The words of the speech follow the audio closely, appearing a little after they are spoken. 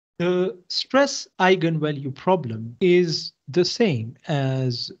The stress eigenvalue problem is the same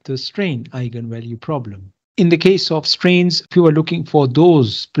as the strain eigenvalue problem. In the case of strains, we were looking for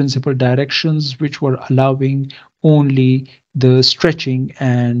those principal directions which were allowing only the stretching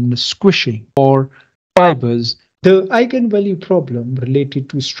and squishing or fibers. The eigenvalue problem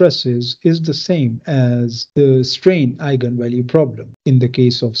related to stresses is the same as the strain eigenvalue problem. In the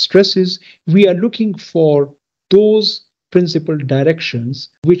case of stresses, we are looking for those principal directions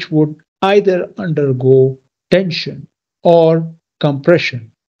which would either undergo tension or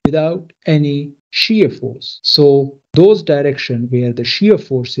compression without any shear force. So those directions where the shear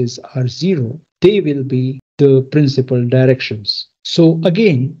forces are zero, they will be the principal directions. So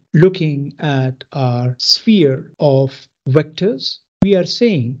again, looking at our sphere of vectors, we are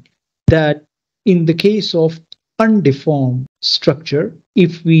saying that in the case of undeformed structure,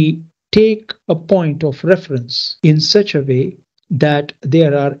 if we take a point of reference in such a way that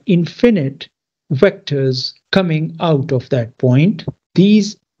there are infinite vectors coming out of that point,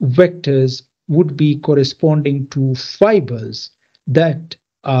 these vectors would be corresponding to fibers that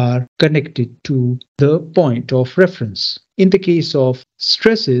are connected to the point of reference. In the case of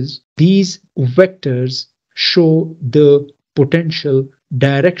stresses, these vectors show the potential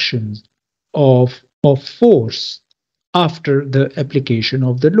directions of force after the application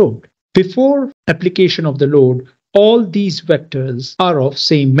of the load. Before application of the load, all these vectors are of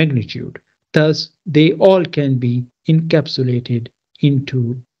same magnitude. Thus, they all can be encapsulated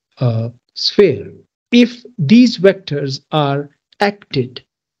into a sphere. If these vectors are acted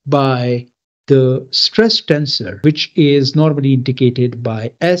by the stress tensor, which is normally indicated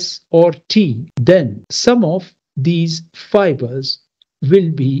by S or T, then some of these fibers will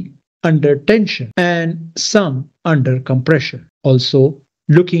be under tension and some under compression. Also,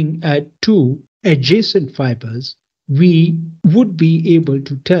 looking at two adjacent fibers, we would be able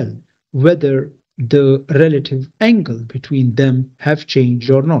to tell whether the relative angle between them have changed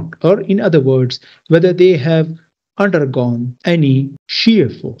or not, or in other words, whether they have undergone any shear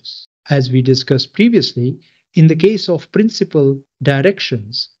force. As we discussed previously, in the case of principal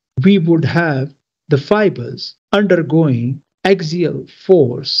directions, we would have the fibers undergoing axial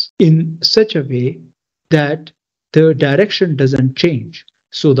force in such a way that the direction doesn't change.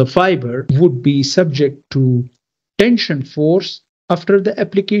 So the fiber would be subject to tension force after the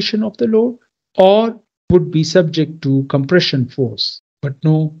application of the load, or would be subject to compression force, but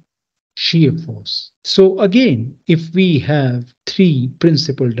no shear force. So again, if we have three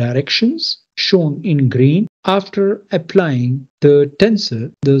principal directions shown in green, after applying the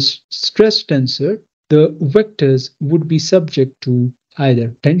tensor, the stress tensor, the vectors would be subject to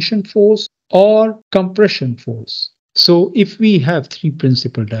either tension force or compression force. So if we have three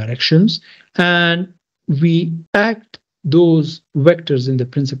principal directions and we act those vectors in the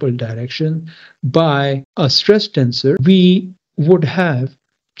principal direction by a stress tensor, we would have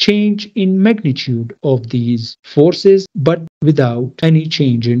change in magnitude of these forces, but without any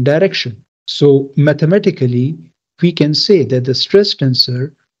change in direction. So mathematically, we can say that the stress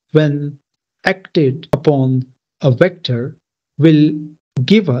tensor, when acted upon a vector, will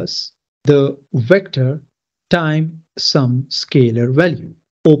give us the vector time some scalar value.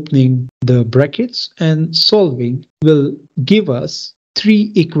 Opening the brackets and solving will give us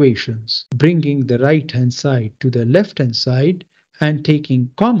three equations, bringing the right hand side to the left hand side and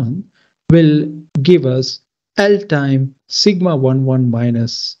taking common will give us L time sigma 1 1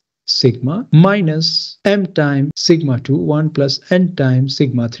 minus sigma minus m times sigma 2 1 plus n times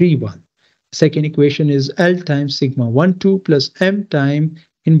sigma 3 1. Second equation is L times sigma 1 2 plus m time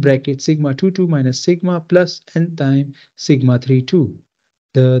in bracket sigma 2 2 minus sigma plus n time sigma 3 2.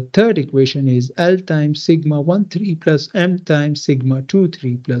 The third equation is L times sigma 1 3 plus m times sigma 2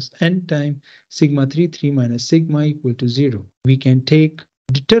 3 plus n times sigma 3 3 minus sigma equal to 0. We can take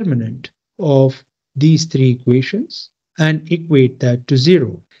determinant of these three equations and equate that to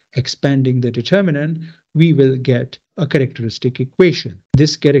 0. Expanding the determinant, we will get a characteristic equation.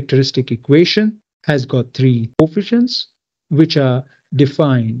 This characteristic equation has got three coefficients which are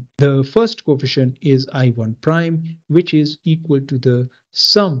defined. The first coefficient is I1 prime, which is equal to the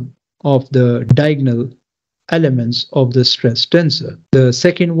sum of the diagonal elements of the stress tensor. The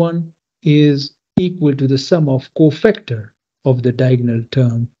second one is equal to the sum of cofactor of the diagonal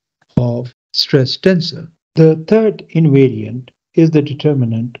term of stress tensor. The third invariant is the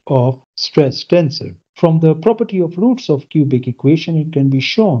determinant of stress tensor. From the property of roots of cubic equation, it can be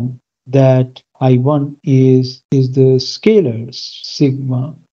shown that I1 is the scalar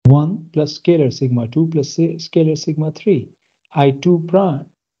sigma 1 plus scalar sigma 2 plus scalar sigma 3. I2 prime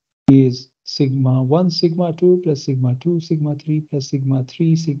is sigma 1, sigma 2 plus sigma 2, sigma 3 plus sigma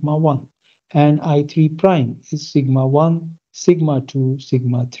 3, sigma 1. And I3 prime is sigma 1, sigma 2,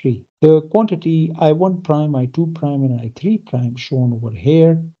 sigma 3. The quantity I1 prime, I2 prime, and I3 prime shown over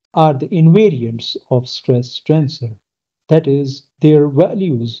here are the invariants of stress tensor. That is, their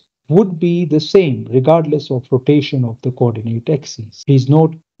values would be the same regardless of rotation of the coordinate axes. Please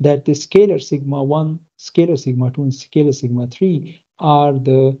note that the scalar sigma 1, scalar sigma 2, and scalar sigma 3 are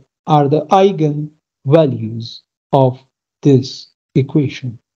the eigen values of this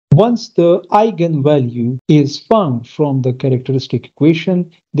equation. Once the eigenvalue is found from the characteristic equation,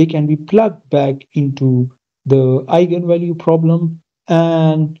 they can be plugged back into the eigenvalue problem,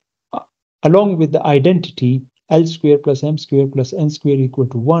 and along with the identity L square plus M square plus N square equal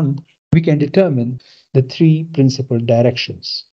to 1, we can determine the three principal directions.